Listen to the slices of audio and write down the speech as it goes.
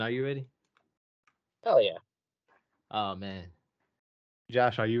Are you ready? Hell yeah. Oh man,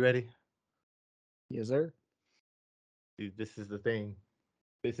 Josh, are you ready? Yes, sir. Dude, this is the thing.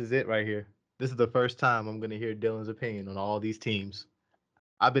 This is it right here. This is the first time I'm gonna hear Dylan's opinion on all these teams.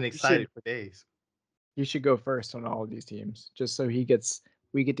 I've been You should excited for days. you should go first on all of these teams, just so we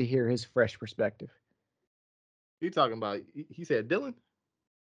get to hear his fresh perspective. You talking about? He said Dylan.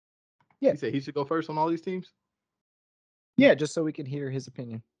 Yeah, He said he should go first on all these teams. yeah, just so we can hear his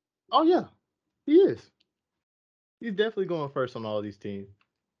opinion. Oh yeah, he is. He's definitely going first on all these teams.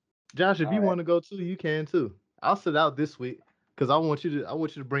 Josh, if All you right. want to go too, you can too. I'll sit out this week because I want you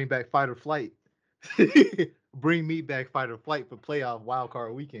to bring back fight or flight. Bring me back fight or flight for playoff wild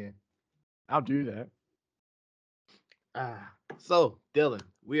card weekend. I'll do that. So Dylan,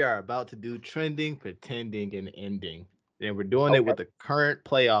 we are about to do trending, pretending, and ending, and we're doing it Okay. with the current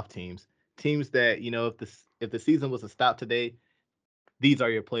playoff teams. Teams that if the season was to stop today, these are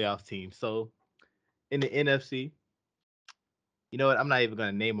your playoff teams. So in the NFC, you know what? I'm not even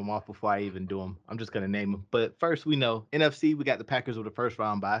going to name them off before I even do them. I'm just going to name them. But first, we know NFC, we got the Packers with the first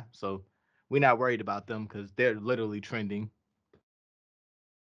round bye. So we're not worried about them because they're literally trending.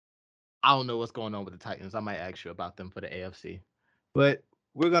 I don't know what's going on with the Titans. I might ask you about them for the AFC. But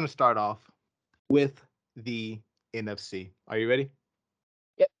we're going to start off with the NFC. Are you ready?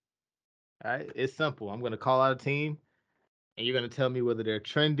 Yep. All right. It's simple. I'm going to call out a team, and you're going to tell me whether they're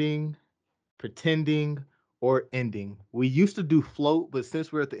trending, pretending, or ending. We used to do float, but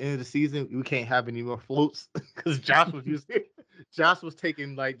since we're at the end of the season, we can't have any more floats because Josh was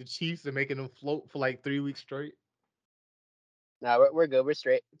taking like the Chiefs and making them float for like 3 weeks straight. No, we're good. We're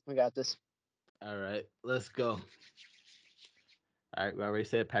straight. We got this. All right, let's go. All right, we already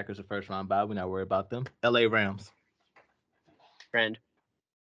said Packers are first round bye. We're not worried about them. LA Rams. Friend.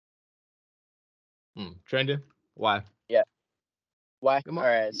 Trending. Why? Yeah. Why? Come All on.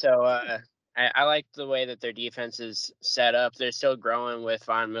 right. So I like the way that their defense is set up. They're still growing with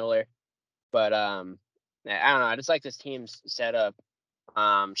Von Miller, but I don't know. I just like this team's setup.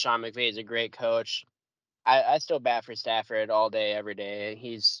 Sean McVay is a great coach. I still bat for Stafford all day, every day.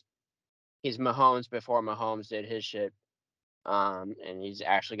 He's Mahomes before Mahomes did his shit. And he's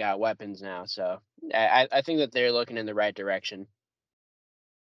actually got weapons now. So I think that they're looking in the right direction.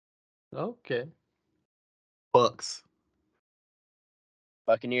 Okay. Bucks.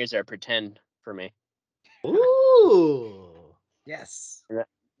 Buccaneers are pretend for me. Ooh. Yes.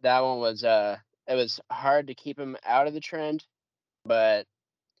 That one was it was hard to keep him out of the trend, but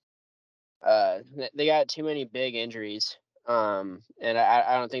they got too many big injuries. And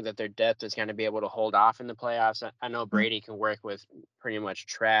I don't think that their depth is going to be able to hold off in the playoffs. I know Brady can work with pretty much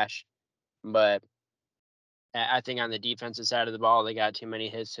trash, but I think on the defensive side of the ball, they got too many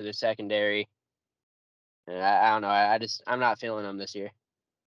hits to their secondary. And I don't know. I'm not feeling them this year.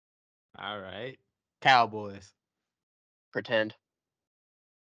 All right. Cowboys. Pretend.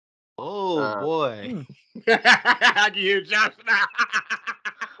 Oh Um, boy. Hmm. I can hear Josh now.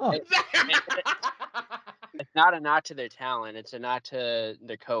 Huh. it, it's not a nod to their talent. It's a nod to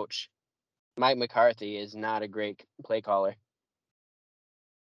their coach. Mike McCarthy is not a great play caller.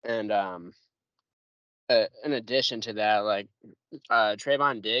 And in addition to that, like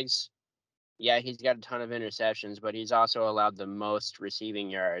Trayvon Diggs, yeah, he's got a ton of interceptions, but he's also allowed the most receiving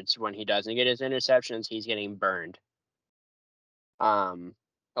yards. When he doesn't get his interceptions, he's getting burned. Um,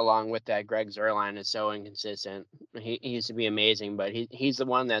 Along with that, Greg Zerline is so inconsistent. He used to be amazing, but he's the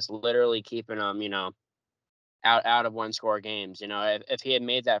one that's literally keeping them, out of one score games. If he had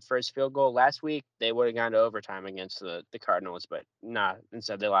made that first field goal last week, they would have gone to overtime against the Cardinals, but nah,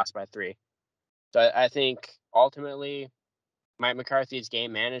 instead they lost by 3. So I think ultimately Mike McCarthy's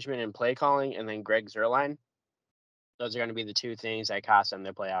game management and play calling, and then Greg Zerline, those are going to be the two things that cost them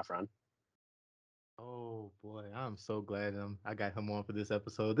their playoff run. Oh boy, I'm so glad I got him on for this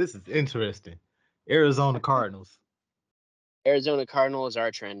episode. This is interesting. Arizona Cardinals. Arizona Cardinals are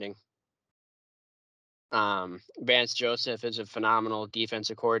trending. Vance Joseph is a phenomenal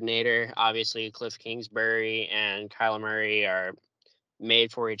defensive coordinator. Obviously, Cliff Kingsbury and Kyler Murray are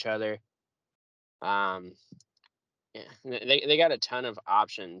made for each other. Um, yeah, they got a ton of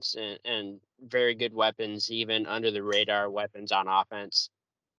options and very good weapons, even under the radar weapons on offense.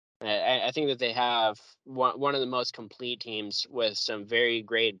 I think that they have one of the most complete teams with some very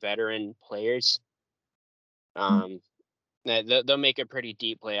great veteran players. They'll make a pretty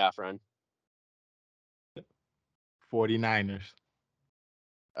deep playoff run. 49ers.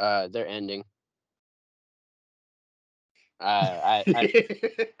 They're ending. I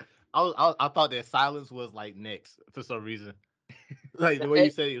I thought that silence was like next for some reason. Like the way you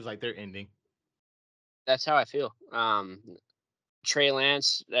said it was like they're ending. That's how I feel. Trey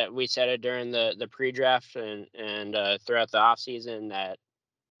Lance, that we said it during the pre-draft and throughout the offseason that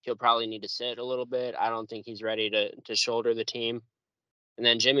he'll probably need to sit a little bit. I don't think he's ready to shoulder the team. And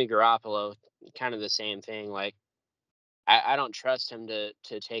then Jimmy Garoppolo, kind of the same thing. Like I don't trust him to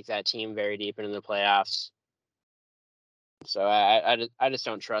take that team very deep into the playoffs. So I just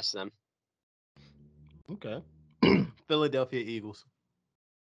don't trust them. Okay. Philadelphia Eagles.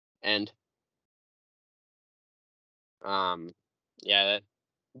 And yeah,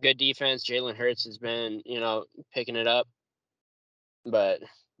 good defense. Jalen Hurts has been, picking it up. But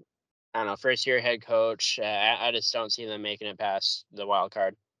I don't know, first year head coach. I just don't see them making it past the wild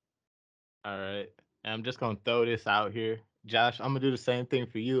card. All right. And I'm just gonna throw this out here. Josh, I'm gonna do the same thing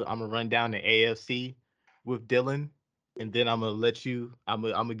for you. I'm gonna run down the AFC with Dylan, and then I'm gonna let you. I'm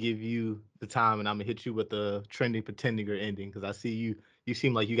gonna give you the time, and I'm gonna hit you with the trending, pretending, or ending because I see you. You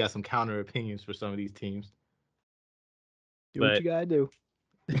seem like you got some counter opinions for some of these teams. Do what But you gotta do.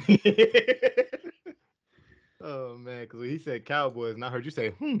 oh man, because when he said Cowboys, and I heard you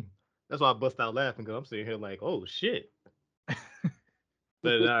say, that's why I bust out laughing because I'm sitting here like, oh shit.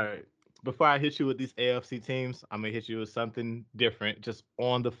 But all right, before I hit you with these AFC teams, I'm gonna hit you with something different, just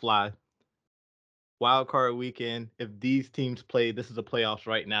on the fly. Wild card weekend. If these teams play, this is the playoffs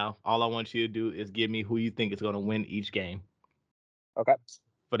right now. All I want you to do is give me who you think is gonna win each game. Okay.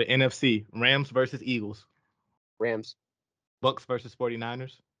 For the NFC, Rams versus Eagles, Rams, Bucks versus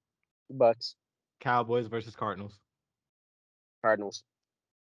 49ers, Bucks, Cowboys versus Cardinals. Cardinals.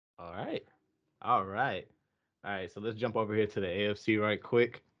 All right. All right. All right. So let's jump over here to the AFC right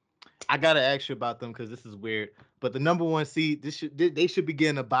quick. I gotta ask you about them because this is weird. But the number one seed, they should be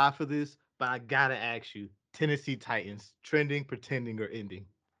getting a bye for this. But I gotta ask you, Tennessee Titans, trending, pretending, or ending?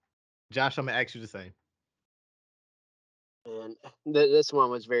 Josh, I'm gonna ask you the same. And this one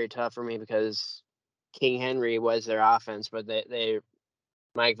was very tough for me because King Henry was their offense, but they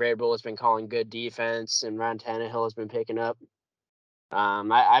Mike Vrabel has been calling good defense, and Ron Tannehill has been picking up.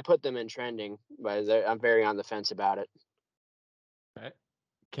 I put them in trending, but I'm very on the fence about it. All right.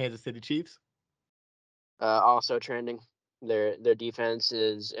 Kansas City Chiefs. Also trending. Their defense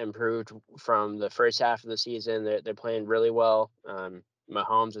is improved from the first half of the season. They're playing really well.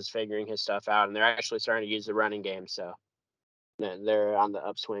 Mahomes is figuring his stuff out, and they're actually starting to use the running game. So they're on the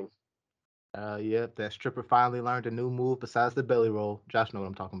upswing. Yep, that stripper finally learned a new move besides the belly roll. Josh know what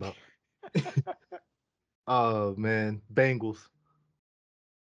I'm talking about. Oh man, Bengals.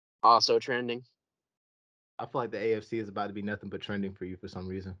 Also trending. I feel like the AFC is about to be nothing but trending for you for some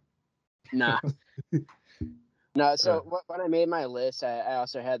reason. Nah. No, Uh, so when I made my list, I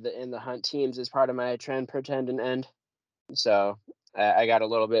also had the in the hunt teams as part of my trend, pretend, and end. So I got a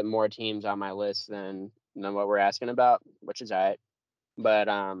little bit more teams on my list than what we're asking about, which is all right. But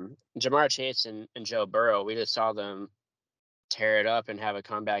Jamar Chase and Joe Burrow, we just saw them tear it up and have a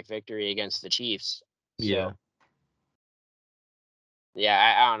comeback victory against the Chiefs. yeah. So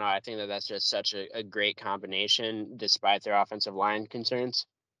yeah, I don't know. I think that's just such a great combination, despite their offensive line concerns.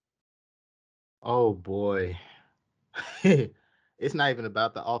 Oh boy. It's not even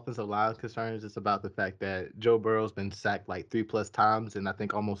about the offensive line concerns. It's about the fact that Joe Burrow's been sacked like 3+ times in I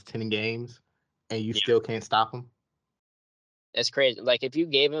think almost 10 games, and you Yeah, still can't stop him. that's crazy. Like if you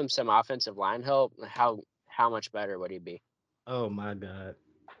gave him some offensive line help, how much better would he be? Oh my god.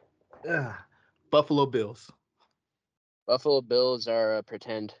 Ugh. Buffalo Bills. Buffalo Bills are a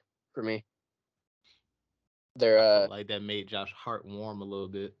pretend for me. They're I felt like that made Josh heart warm a little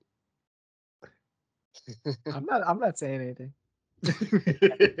bit. I'm not saying anything.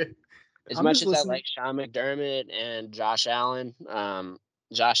 as I'm much just as I listening. like Sean McDermott and Josh Allen.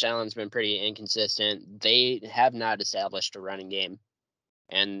 Josh Allen's been pretty inconsistent. They have not established a running game,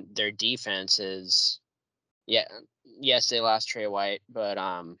 and their defense is, yeah, yes, they lost Trey White, but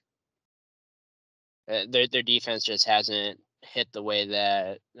their defense just hasn't hit the way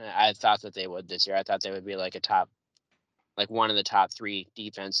that I thought that they would this year. I thought they would be like one of the top three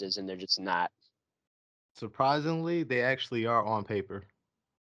defenses, and they're just not. Surprisingly, they actually are on paper.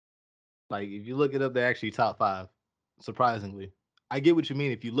 Like if you look it up, they're actually top five. Surprisingly, I get what you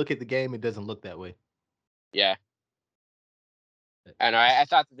mean. If you look at the game, it doesn't look that way. Yeah, I know. I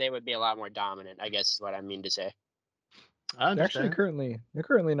thought that they would be a lot more dominant, I guess is what I mean to say. I They're actually understand.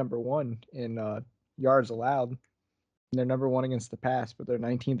 currently number one in yards allowed. And they're number one against the pass, but they're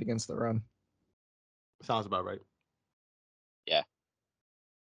 19th against the run. Sounds about right. Yeah.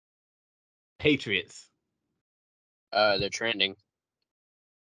 Patriots. They're trending.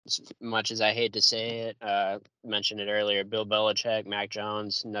 As much as I hate to say it, mentioned it earlier, Bill Belichick, Mac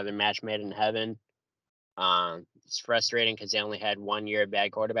Jones, another match made in heaven. It's frustrating because they only had 1 year of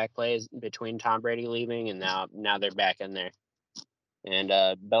bad quarterback plays between Tom Brady leaving, and now they're back in there. And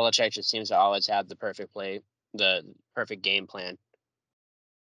Belichick just seems to always have the perfect game plan.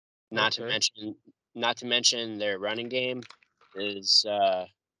 Not to Okay. mention their running game is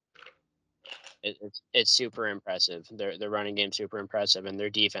it's super impressive. Their running game super impressive, and their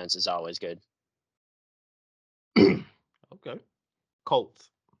defense is always good. Okay. Colts.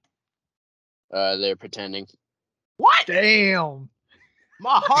 They're pretending. What? Damn.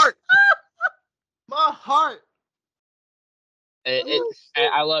 My heart. My heart. It, Oh,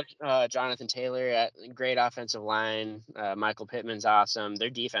 I love Jonathan Taylor. Great offensive line. Michael Pittman's awesome.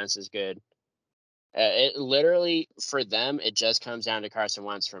 Their defense is good. It literally for them, it just comes down to Carson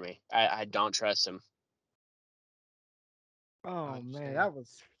Wentz for me. I don't trust him. I Oh man, understand. that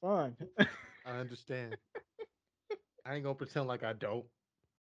was fun. I understand. I ain't gonna pretend like I don't.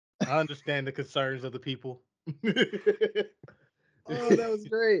 I understand the concerns of the people. Oh, that was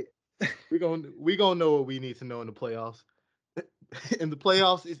great. we gonna know what we need to know in the playoffs. In the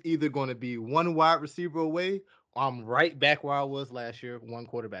playoffs, it's either going to be one wide receiver away, or I'm right back where I was last year, one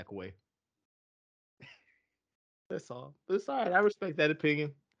quarterback away. That's all. But it's all right. I respect that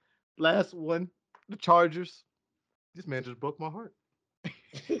opinion. Last one, the Chargers. This man just broke my heart.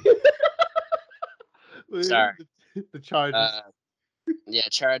 Sorry. The Chargers. Yeah,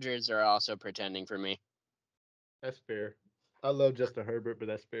 Chargers are also pretending for me. That's fair. I love Justin Herbert, but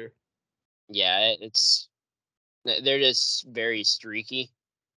that's fair. Yeah, they're just very streaky.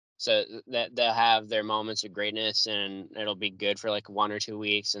 So that they'll have their moments of greatness, and it'll be good for like 1 or 2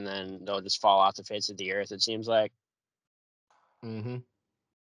 weeks, and then they'll just fall off the face of the earth. It seems like Mm-hmm.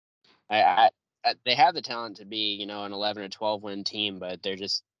 I, they have the talent to be, an 11 or 12 win team, but they're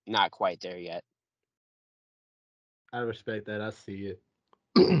just not quite there yet. I respect that. I see it.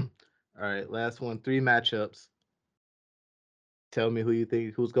 All right, last one. Three matchups. Tell me who you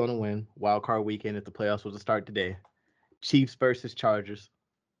think who's going to win. Wild card weekend if the playoffs was to start today. Chiefs versus Chargers.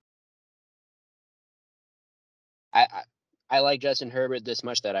 I, I I like Justin Herbert this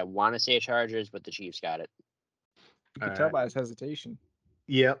much that I want to say Chargers, but the Chiefs got it. You All could tell right. by his hesitation.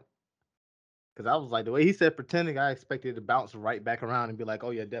 Yep. Because I was like, the way he said pretending, I expected to bounce right back around and be like, oh,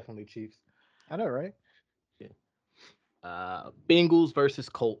 yeah, definitely Chiefs. I know, right? Yeah. Bengals versus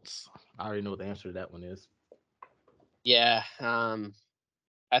Colts. I already know what the answer to that one is. Yeah,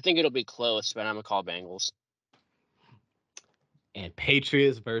 I think it'll be close, but I'm gonna call Bengals. And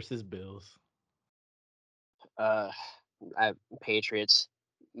Patriots versus Bills. Uh, Patriots.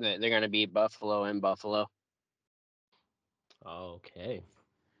 They're gonna beat Buffalo in Buffalo. Okay.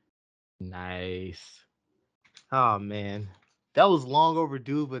 Nice. Oh, man. That was long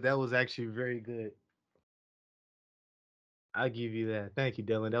overdue, but that was actually very good. I'll give you that. Thank you,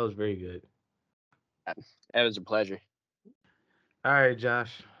 Dylan. That was very good. It was a pleasure. All right,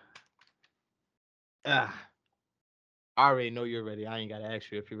 Josh. Ah, I already know you're ready. I ain't got to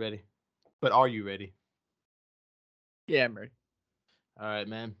ask you if you're ready. But are you ready? Yeah, I'm ready. All right,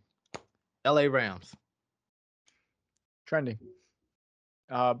 man. LA Rams. Trending.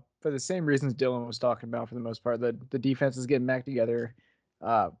 For the same reasons Dylan was talking about for the most part, the defense is getting back together.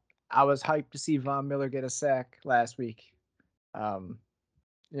 Uh, I was hyped to see Von Miller get a sack last week. Um,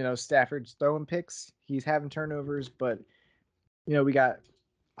 Stafford's throwing picks. He's having turnovers, but we got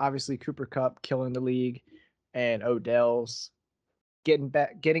obviously Cooper Cup killing the league, and Odell's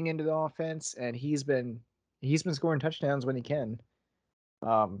getting into the offense, and he's been scoring touchdowns when he can.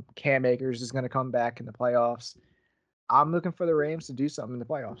 Cam Akers is going to come back in the playoffs. I'm looking for the Rams to do something in the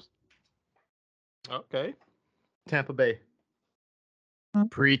playoffs. Okay. Tampa Bay.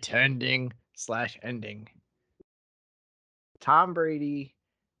 Pretending / ending. Tom Brady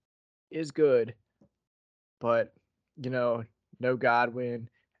is good, but no Godwin.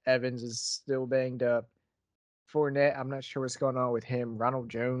 Evans is still banged up. Fournette, I'm not sure what's going on with him. Ronald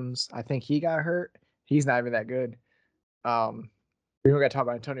Jones, I think he got hurt. He's not even that good. We don't got to talk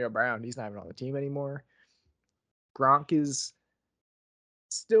about Antonio Brown. He's not even on the team anymore. Gronk is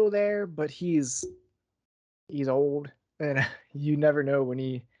still there, but he's old, and you never know when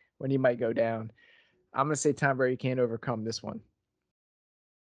he might go down. I'm gonna say Tom Brady can't overcome this one.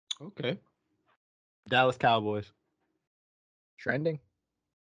 Okay. Dallas Cowboys. Trending.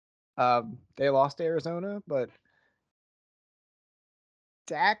 They lost to Arizona, but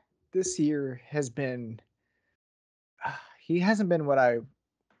Dak this year has been he hasn't been what I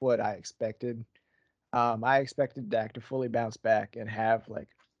expected. I expected Dak to fully bounce back and have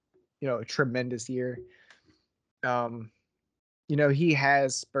a tremendous year. Um, he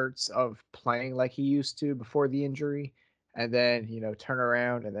has spurts of playing like he used to before the injury, and then turn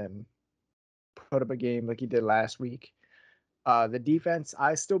around and then put up a game like he did last week. The defense,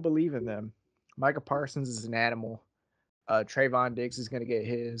 I still believe in them. Micah Parsons is an animal. Trayvon Diggs is going to get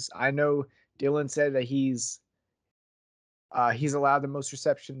his. I know Dylan said that he's allowed the most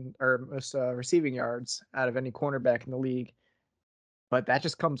reception or most receiving yards out of any cornerback in the league, but that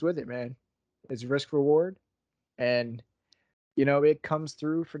just comes with it, man. It's risk reward, and it comes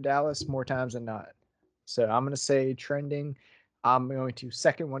through for Dallas more times than not. So I'm going to say trending. I'm going to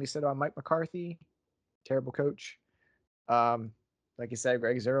second what he said about Mike McCarthy, terrible coach. Like you said,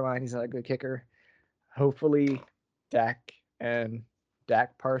 Greg Zuerlein, he's not a good kicker. Hopefully, Dak and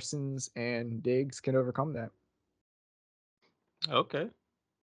Dak Parsons and Diggs can overcome that. Okay.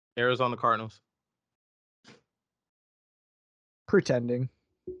 Arizona Cardinals. Pretending.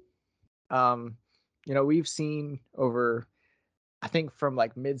 We've seen over, I think from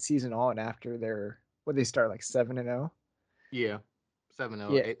like mid-season on after they start like 7-0. Yeah.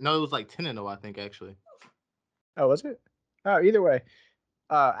 7-0. Yeah. No, it was like 10-0, I think, actually. Oh, was it? Oh, either way.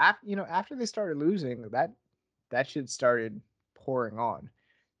 After they started losing, that shit started pouring on.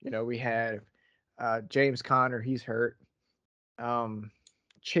 We had James Conner, he's hurt.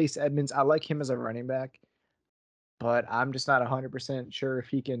 Chase Edmonds, I like him as a running back, but I'm just not 100% sure if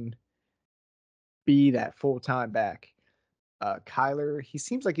he can be that full-time back. Kyler, he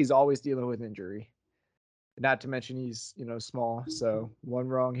seems like he's always dealing with injury. Not to mention he's, small, so one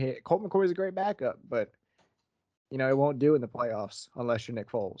wrong hit. Colt McCoy's a great backup, but it won't do in the playoffs unless you're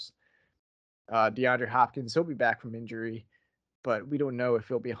Nick Foles. DeAndre Hopkins, he'll be back from injury, but we don't know if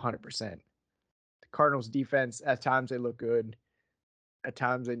he'll be 100%. The Cardinals defense, at times they look good, at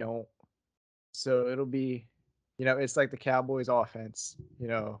times they don't. So it'll be, it's like the Cowboys offense.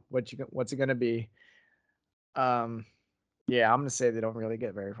 What's it gonna be? Yeah, I'm gonna say they don't really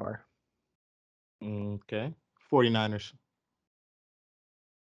get very far. Okay. 49ers.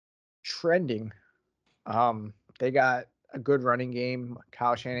 Trending. They got a good running game.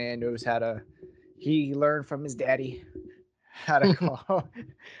 Kyle Shanahan knows he learned from his daddy how to call,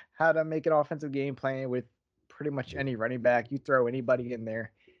 how to make an offensive game plan with pretty much any running back. You throw anybody in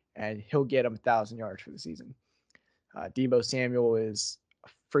there, and he'll get them 1,000 yards for the season. Debo Samuel is a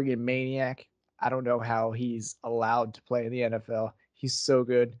friggin' maniac. I don't know how he's allowed to play in the NFL. He's so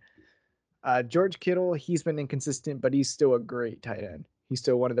good. George Kittle, he's been inconsistent, but he's still a great tight end. He's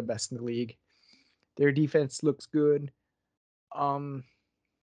still one of the best in the league. Their defense looks good. Um,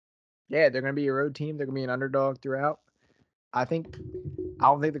 yeah, they're gonna be a road team. They're gonna be an underdog throughout. I don't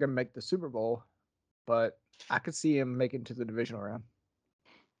think they're gonna make the Super Bowl, but I could see him making to the divisional round.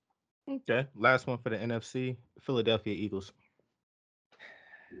 Okay. Last one for the NFC. Philadelphia Eagles.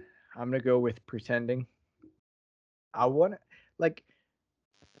 I'm gonna go with pretending. I want like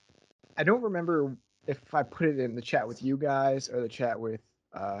I don't remember if I put it in the chat with you guys or the chat with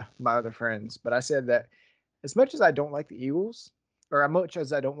my other friends, but I said that as much as I don't like the Eagles, or as much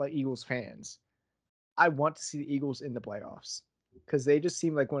as I don't like Eagles fans, I want to see the Eagles in the playoffs because they just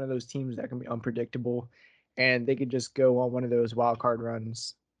seem like one of those teams that can be unpredictable, and they could just go on one of those wild card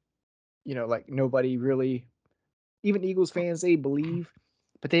runs. Like nobody really, even Eagles fans, they believe,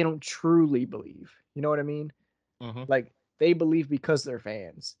 but they don't truly believe. You know what I mean? Mm-hmm. Like they believe because they're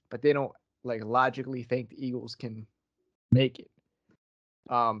fans, but they don't like logically think the Eagles can make it.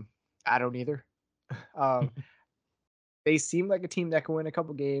 I don't either. Um, they seem like a team that can win a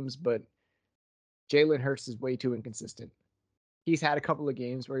couple games, but Jalen Hurts is way too inconsistent. He's had a couple of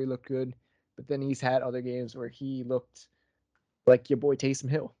games where he looked good, but then he's had other games where he looked like your boy Taysom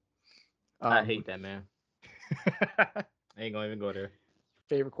Hill. I hate that man. I ain't gonna even go there.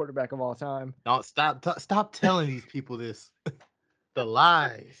 Favorite quarterback of all time. Don't stop telling these people this. The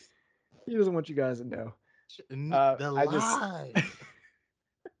lies. He doesn't want you guys to know. The I just lies.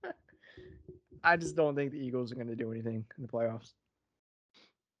 I just don't think the Eagles are going to do anything in the playoffs.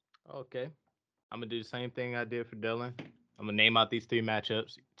 Okay. I'm gonna do the same thing I did for Dylan. I'm gonna name out these three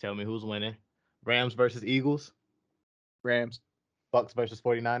matchups. Tell me who's winning. Rams versus Eagles. Rams, Bucks versus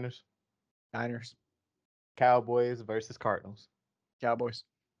 49ers. Niners, Cowboys versus Cardinals. Cowboys.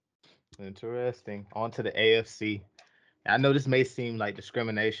 Interesting. On to the AFC. I know this may seem like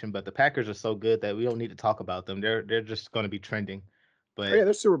discrimination, but the Packers are so good that we don't need to talk about them. They're just going to be trending. Oh yeah, But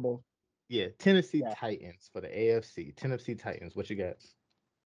they're Super Bowl. yeah, Tennessee Yeah, Titans for the AFC. Tennessee Titans. What you got?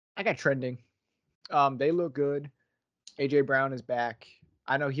 I got trending. They look good. AJ Brown is back.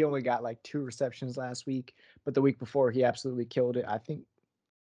 I know he only got like 2 receptions last week, but the week before he absolutely killed it. I think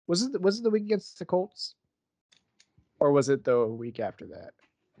was it the week against the Colts, or was it the week after that?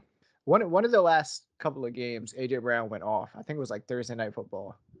 One of the last couple of games, AJ Brown went off. I think it was like Thursday Night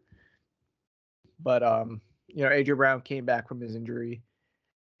Football. But AJ Brown came back from his injury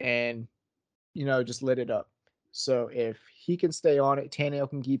and just lit it up. So if he can stay on it, Tannehill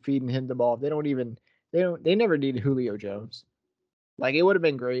can keep feeding him the ball. They don't even They never needed Julio Jones. Like it would have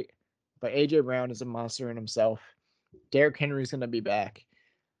been great, but AJ Brown is a monster in himself. Derrick Henry's going to be back.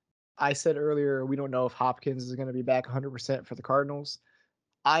 I said earlier we don't know if Hopkins is going to be back 100% for the Cardinals.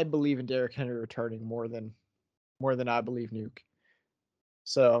 I believe in Derrick Henry returning more than I believe Nuke.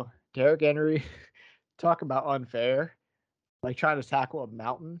 So Derrick Henry, talk about unfair, like trying to tackle a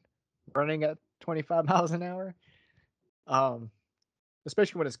mountain, running at 25 miles an hour.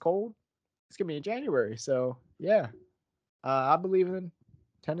 Especially when it's cold. It's gonna be in January, so yeah, I believe in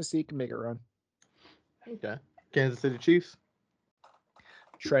Tennessee can make a run. Okay. Kansas City Chiefs.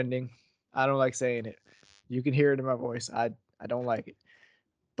 Trending. I don't like saying it. You can hear it in my voice. I don't like it.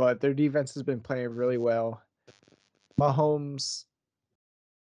 But their defense has been playing really well. Mahomes,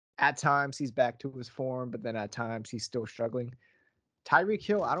 at times he's back to his form, but then at times he's still struggling. Tyreek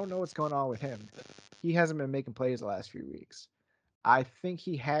Hill, I don't know what's going on with him. He hasn't been making plays the last few weeks. I think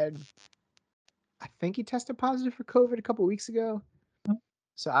he tested positive for COVID a couple weeks ago.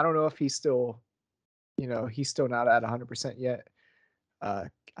 So I don't know if he's still, he's still not at 100% yet. I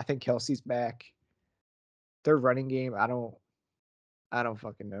think Kelsey's back. Their running game, I don't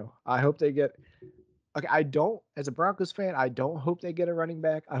fucking know. I hope they get. Okay, I don't. As a Broncos fan, I don't hope they get a running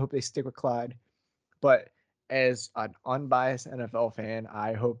back. I hope they stick with Clyde. But as an unbiased NFL fan,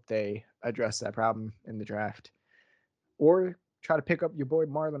 I hope they address that problem in the draft, or try to pick up your boy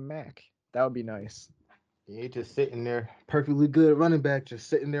Marlon Mack. That would be nice. Yeah, just sitting there, perfectly good running back, just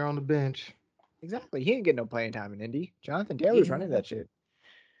sitting there on the bench. Exactly. He ain't getting no playing time in Indy. Jonathan Taylor's Yeah. running that shit.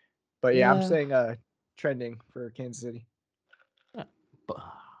 But yeah, I'm saying trending for Kansas City.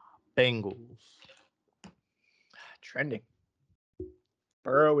 Bengals. Trending.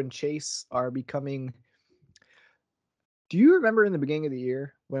 Burrow and Chase are becoming. Do you remember in the beginning of the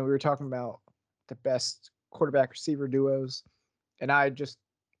year when we were talking about the best quarterback receiver duos? And I just,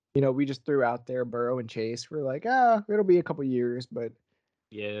 we just threw out there Burrow and Chase. We're like, it'll be a couple years, but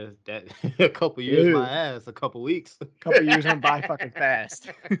Yeah, that a couple years, my ass, a couple weeks. A couple years went by fucking fast.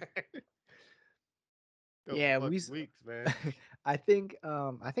 Yeah, weeks, man. I think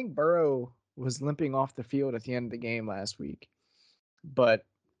Burrow was limping off the field at the end of the game last week, but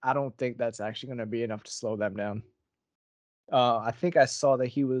I don't think that's actually going to be enough to slow them down. I think I saw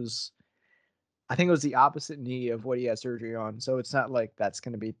that I think it was the opposite knee of what he had surgery on, so it's not like that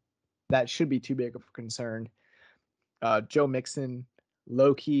should be too big of a concern. Joe Mixon,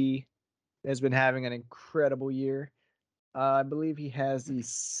 low key, has been having an incredible year. I believe he has the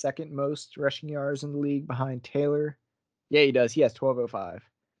second most rushing yards in the league behind Taylor. Yeah, he does. He has 1205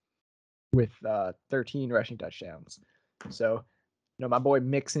 with 13 rushing touchdowns. So, my boy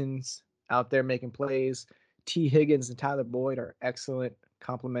Mixon's out there making plays. T. Higgins and Tyler Boyd are excellent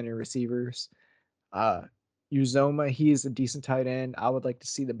complementary receivers. Uzoma, he is a decent tight end. I would like to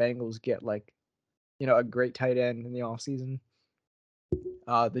see the Bengals get a great tight end in the offseason.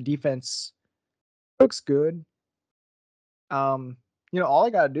 The defense looks good. All I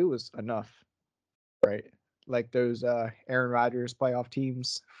gotta do is enough, right? Like those Aaron Rodgers playoff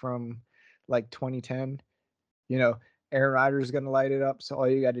teams from like 2010. Aaron Rodgers is gonna light it up, so all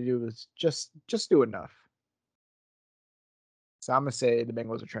you got to do is just do enough. So I'm gonna say the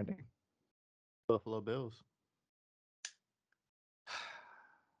Bengals are trending. Buffalo Bills.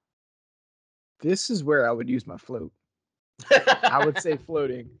 This is where I would use my float. I would say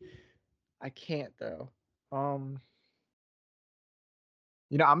floating. I can't though. I'm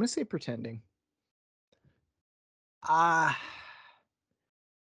gonna say pretending. I've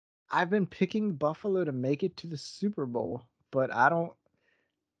been picking Buffalo to make it to the Super Bowl, but I don't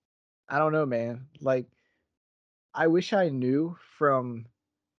know, man. Like I wish I knew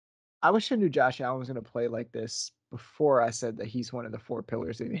Josh Allen was going to play like this before I said that he's one of the four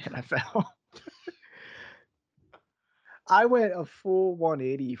pillars of the NFL. I went a full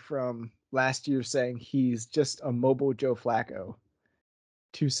 180 from last year saying he's just a mobile Joe Flacco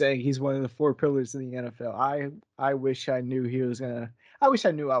to saying he's one of the four pillars of the NFL. I wish I knew I wish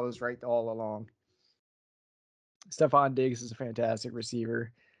I knew I was right all along. Stephon Diggs is a fantastic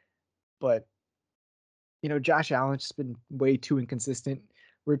receiver, but Josh Allen's just been way too inconsistent.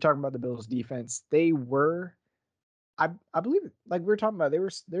 We were talking about the Bills defense. They were, I believe, like we were talking about,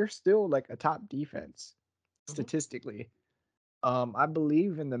 they're still like a top defense statistically. I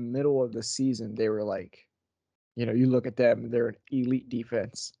believe in the middle of the season they were like, you look at them, they're an elite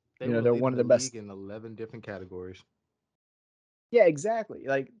defense. They're one of the best in 11 different categories. Yeah, exactly.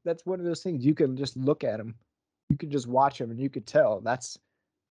 Like that's one of those things you can just look at them, you could just watch them, and you could tell that's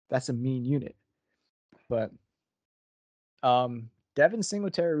a mean unit. But Devin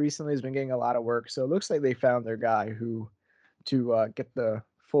Singletary recently has been getting a lot of work, so it looks like they found their guy to get the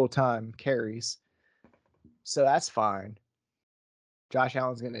full-time carries. So that's fine. Josh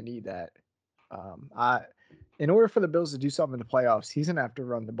Allen's going to need that. In order for the Bills to do something in the playoffs, he's going to have to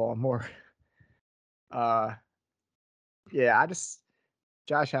run the ball more. uh, yeah,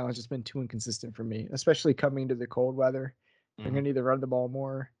 Josh Allen's just been too inconsistent for me, especially coming to the cold weather. They're going to need to run the ball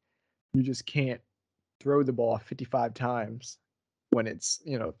more. You just can't throw the ball 55 times when it's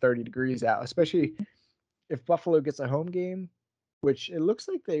 30 degrees out, especially if Buffalo gets a home game, which it looks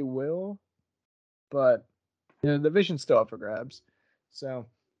like they will, but the division's still up for grabs. So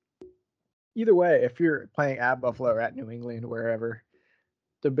either way, if you're playing at Buffalo or at New England, wherever,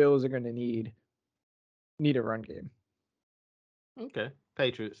 the Bills are going to need a run game. Okay,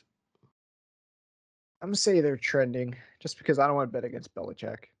 Patriots. I'm gonna say they're trending just because I don't want to bet against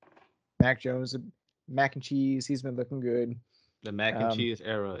Belichick. Mac Jones, mac and cheese. He's been looking good. The mac and cheese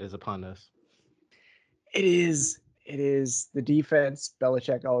era is upon us. It is. It is the defense.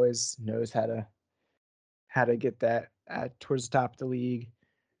 Belichick always knows how to get that towards the top of the league.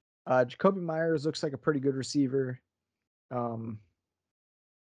 Jacoby Myers looks like a pretty good receiver. Trying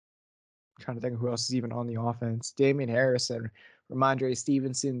to think of who else is even on the offense. Damian Harris and Ramondre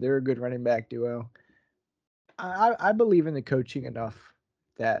Stevenson. They're a good running back duo. I believe in the coaching enough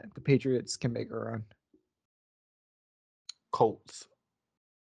that the Patriots can make a run. Colts.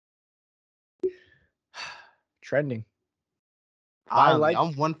 Trending. Finally,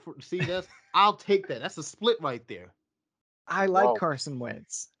 I'm one for. See, I'll take that. That's a split right there. I like Carson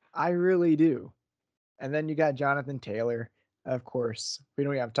Wentz. I really do. And then you got Jonathan Taylor, of course. We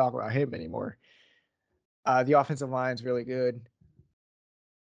don't even have to talk about him anymore. The offensive line's really good.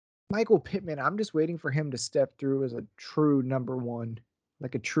 Michael Pittman, I'm just waiting for him to step through as a true number one,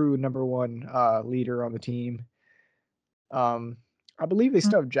 like a true number one leader on the team. I believe they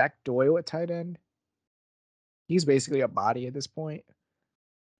still have Jack Doyle at tight end. He's basically a body at this point.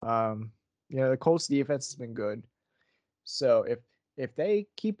 The Colts defense has been good. So if they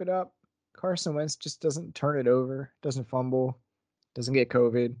keep it up, Carson Wentz just doesn't turn it over, doesn't fumble, doesn't get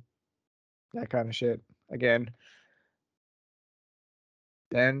COVID, that kind of shit again,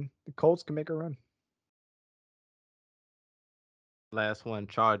 then the Colts can make a run. Last one,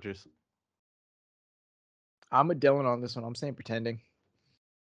 Chargers. I'm with Dylan on this one. I'm saying pretending.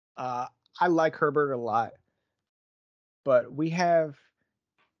 I like Herbert a lot, but we have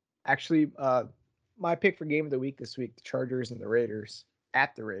actually my pick for game of the week this week: the Chargers and the Raiders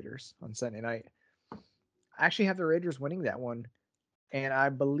at the Raiders on Sunday night. I actually have the Raiders winning that one, and I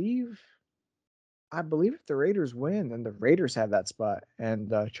believe if the Raiders win, then the Raiders have that spot, and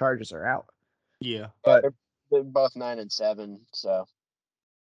the Chargers are out. Yeah, but they're both 9-7, so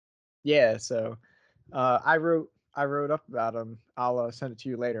yeah. So I wrote up about them. I'll send it to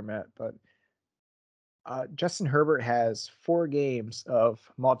you later, Matt. But Justin Herbert has 4 games of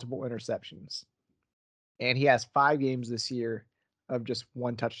multiple interceptions, and he has 5 games this year of just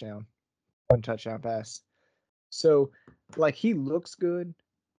one touchdown pass. So, like, he looks good,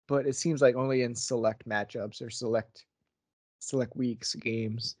 but it seems like only in select matchups or select weeks,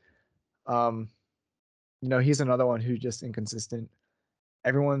 games. He's another one who's just inconsistent.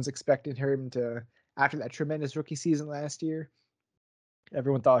 Everyone's expecting him to, after that tremendous rookie season last year,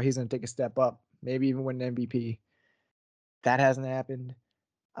 everyone thought he's going to take a step up, maybe even win an MVP. That hasn't happened.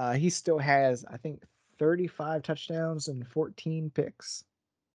 He still has, I think, 35 touchdowns and 14 picks.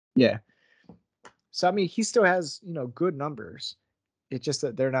 Yeah. So, I mean, he still has, good numbers. It's just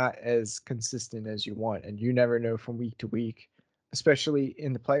that they're not as consistent as you want. And you never know from week to week, especially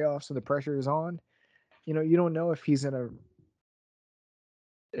in the playoffs when the pressure is on. You don't know if he's gonna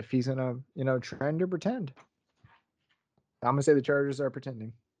trend or pretend. I'm gonna say the Chargers are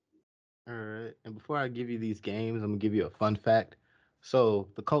pretending. All right. And before I give you these games, I'm gonna give you a fun fact. So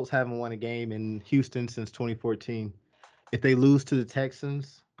the Colts haven't won a game in Houston since 2014. If they lose to the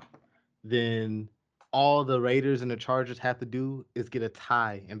Texans, then all the Raiders and the Chargers have to do is get a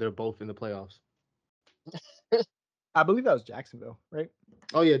tie, and they're both in the playoffs. I believe that was Jacksonville, right?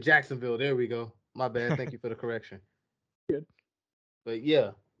 Oh yeah, Jacksonville. There we go. My bad. Thank you for the correction. Good. But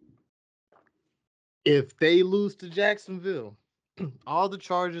yeah, if they lose to Jacksonville, all the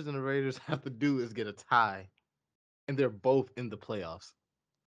Chargers and the Raiders have to do is get a tie, and they're both in the playoffs.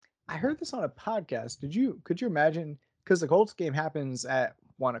 I heard this on a podcast. Could you imagine? Because the Colts game happens at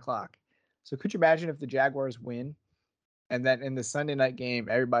 1:00. So could you imagine if the Jaguars win, and then in the Sunday night game,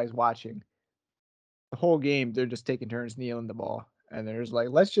 everybody's watching the whole game, they're just taking turns kneeling the ball, and they're just like,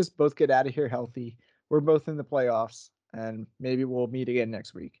 let's just both get out of here healthy. We're both in the playoffs, and maybe we'll meet again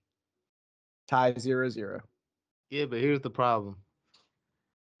next week. Tie 0-0. Yeah, but here's the problem.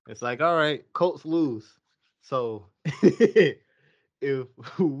 It's like, all right, Colts lose. So if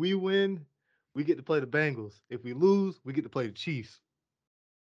we win, we get to play the Bengals. If we lose, we get to play the Chiefs.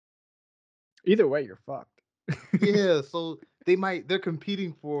 Either way, you're fucked. Yeah, so they're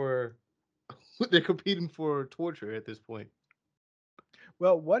competing for they're competing for torture at this point.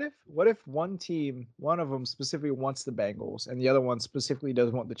 Well, what if one team, one of them specifically wants the Bengals, and the other one specifically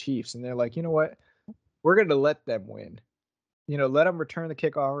doesn't want the Chiefs, and they're like, you know what, we're going to let them win. Let them return the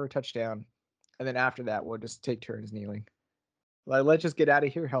kickoff or a touchdown, and then after that, we'll just take turns kneeling. Like, let's just get out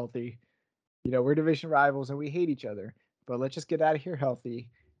of here healthy. We're division rivals and we hate each other, but let's just get out of here healthy,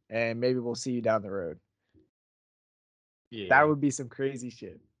 and maybe we'll see you down the road. Yeah, That would be some crazy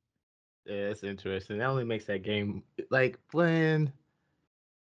shit. yeah, it's interesting. That only makes that game like when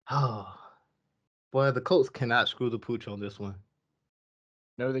oh boy, the Colts cannot screw the pooch on this one.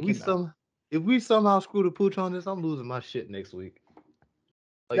 No, they We cannot. some if we somehow screw the pooch on this, I'm losing my shit next week.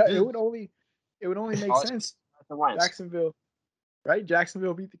 Like Yeah, just it would only make All sense. the Wentz. Jacksonville, right?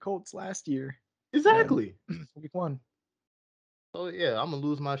 Jacksonville beat the Colts last year, and exactly. week one. So yeah, I'm gonna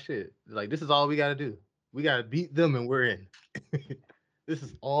lose my shit. Like this is all we gotta do. We gotta beat them and we're in. This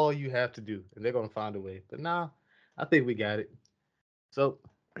is all you have to do, and they're gonna find a way. But nah, I think we got it. So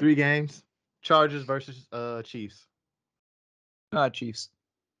 3 games: Chargers versus Chiefs, Chiefs.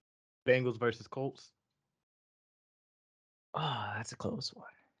 Bengals versus Colts. That's a close one.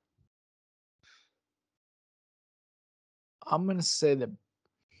 I'm gonna say that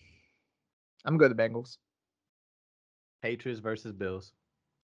I'm gonna go the Bengals. Patriots versus Bills.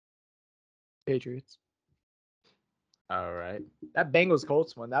 Patriots. All right. That Bengals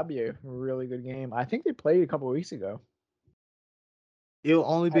Colts one, that'd be a really good game. I think they played a couple of weeks ago. It'll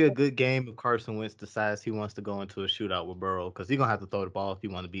only I be a think good game if Carson Wentz decides he wants to go into a shootout with Burrow because he's gonna have to throw the ball if he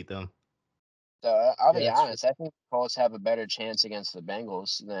want to beat them. so. I'll Yeah, be that's true. honest. I think the Colts have a better chance against the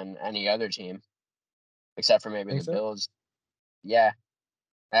Bengals than any other team, except for maybe Think the so? Bills. Yeah,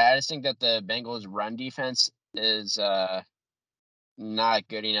 I just think that the Bengals' run defense is not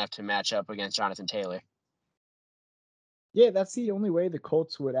good enough to match up against Jonathan Taylor. Yeah, that's the only way the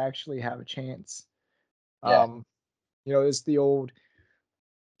Colts would actually have a chance. Yeah, It's the old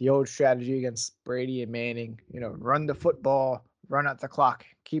strategy against Brady and Manning. Run the football, run out the clock,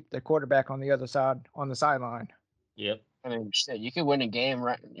 keep the quarterback on the other side on the sideline. Yep. I mean, shit, you could win a game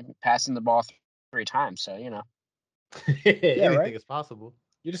passing the ball 3 times. So Yeah, Anything right. is possible.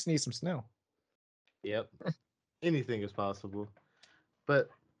 You just need some snow. Yep. Anything is possible. But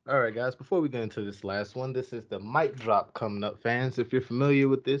all right, guys, before we get into this last one, this is the mic drop coming up, fans. If you're familiar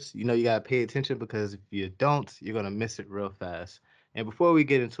with this, you gotta pay attention because if you don't, you're gonna miss it real fast. And before we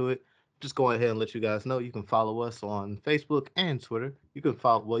get into it, just go ahead and let you guys know you can follow us on Facebook and Twitter. You can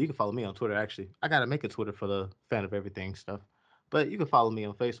follow me on Twitter actually. I gotta make a Twitter for the fan of everything stuff. But you can follow me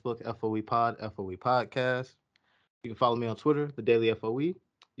on Facebook, FOE Pod, FOE Podcast. You can follow me on Twitter, the Daily FOE.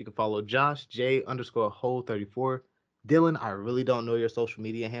 You can follow Josh J underscore Hole 34. Dylan, I really don't know your social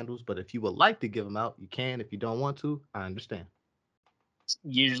media handles, but if you would like to give them out, you can. If you don't want to, I understand.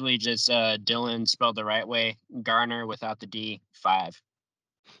 usually just Dylan spelled the right way, Garner without the D, 5,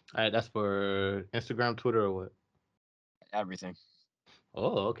 All right, that's for Instagram, Twitter, or what? everything.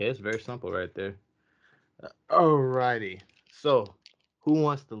 Oh, okay, it's very simple right there. Alrighty. So, who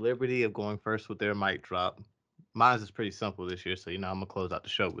wants the liberty of going first with their mic drop? Mine's is pretty simple this year, so I'm gonna close out the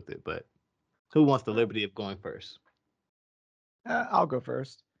show with it. But who wants the liberty of going first? I'll go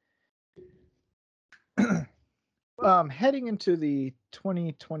first. Heading into the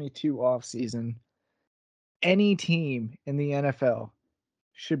 2022 offseason, any team in the NFL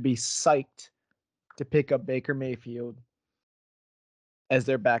should be psyched to pick up Baker Mayfield as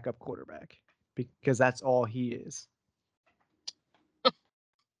their backup quarterback because that's all he is.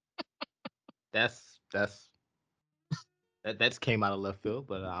 That's came out of left field,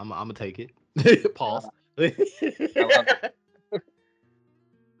 but I'm gonna take it. Pause. I love it.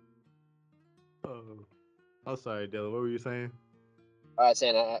 Oh, I'm sorry, Dylan. What were you saying? I was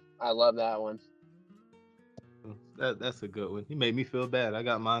saying I love that one. That's a good one. You made me feel bad. I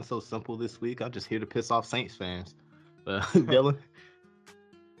got mine so simple this week. I'm just here to piss off Saints fans. Dylan.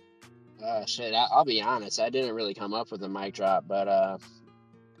 Shit, I'll be honest. I didn't really come up with a mic drop, but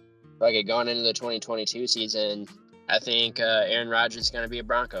okay, going into the 2022 season, I think Aaron Rodgers is going to be a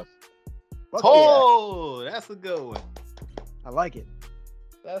Bronco. Oh, that's a good one. I like it.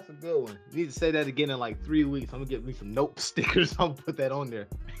 That's a good one. You need to say that again in like 3 weeks. I'm gonna get me some note stickers. I'm gonna put that on there.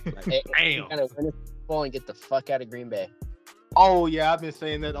 Like, Bam! Going to win a Super Bowl and get the fuck out of Green Bay. Oh yeah, I've been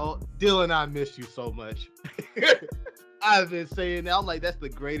saying that all. Dylan, I miss you so much. I've been saying that. I'm like, that's the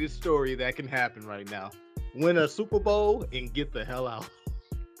greatest story that can happen right now. Win a Super Bowl and get the hell out.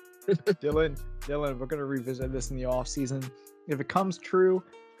 Dylan, we're gonna revisit this in the off season. If it comes true,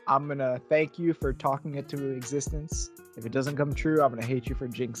 I'm gonna thank you for talking it to existence. If it doesn't come true, I'm gonna hate you for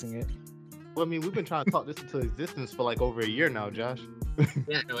jinxing it. Well, I mean, we've been trying to talk this into existence for like over a year now, Josh.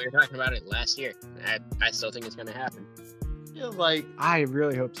 Yeah, no, we were talking about it last year. I still think it's gonna happen. It's like I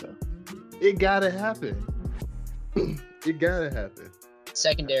really hope so. it gotta happen. It gotta happen.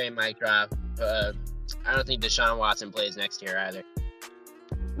 Secondary mic drop. I don't think Deshaun Watson plays next year either.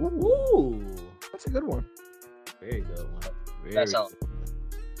 Ooh, That's a good one. very good one. That's all.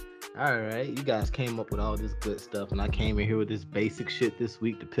 All right, you guys came up with all this good stuff, and I came in here with this basic shit this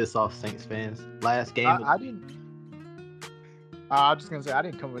week to piss off Saints fans. Last game, I didn't. I'm just gonna say I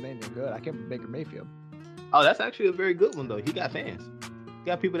didn't come with anything good. I came with Baker Mayfield. Oh, that's actually a very good one though. He got fans. He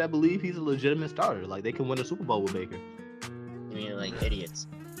got people that believe he's a legitimate starter. Like they can win a Super Bowl with Baker. You mean like idiots?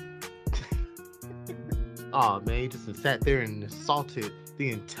 Oh man, he just sat there and assaulted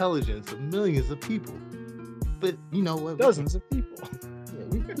the intelligence of millions of people. But you know what? Dozens of people. Yeah,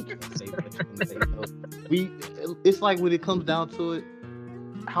 we can't say much on that, though. It's like when it comes down to it,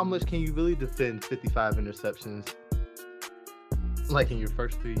 how much can you really defend 55 interceptions? Like in your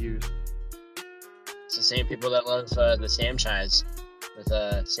first 3 years. It's the same people that love the Sam Chides with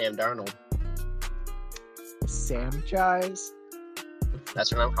Sam Darnold. Sam Chies.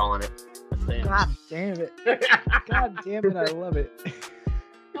 That's what I'm calling it. God damn it. God damn it, I love it.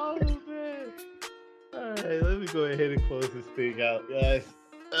 Oh man. Alright, let me go ahead and close this thing out, guys.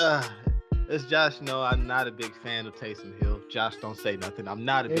 As Josh know, I'm not a big fan of Taysom Hill. Josh, don't say nothing. I'm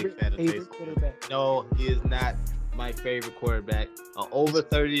not a big fan of Taysom quarterback. Hill. No, he is not my favorite quarterback. An over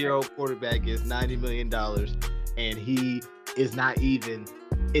 30-year-old quarterback gets $90 million, and he is not even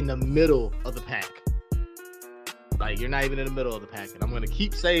in the middle of the pack. Like, you're not even in the middle of the pack. And I'm going to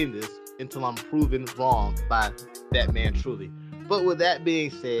keep saying this until I'm proven wrong by that man truly. But with that being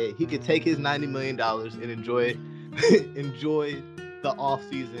said, he could take his $90 million and enjoy the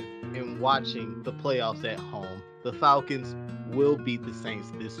offseason and watching the playoffs at home. The Falcons will beat the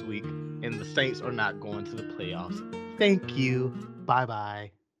Saints this week, and the Saints are not going to the playoffs. Thank you.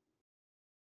 Bye-bye.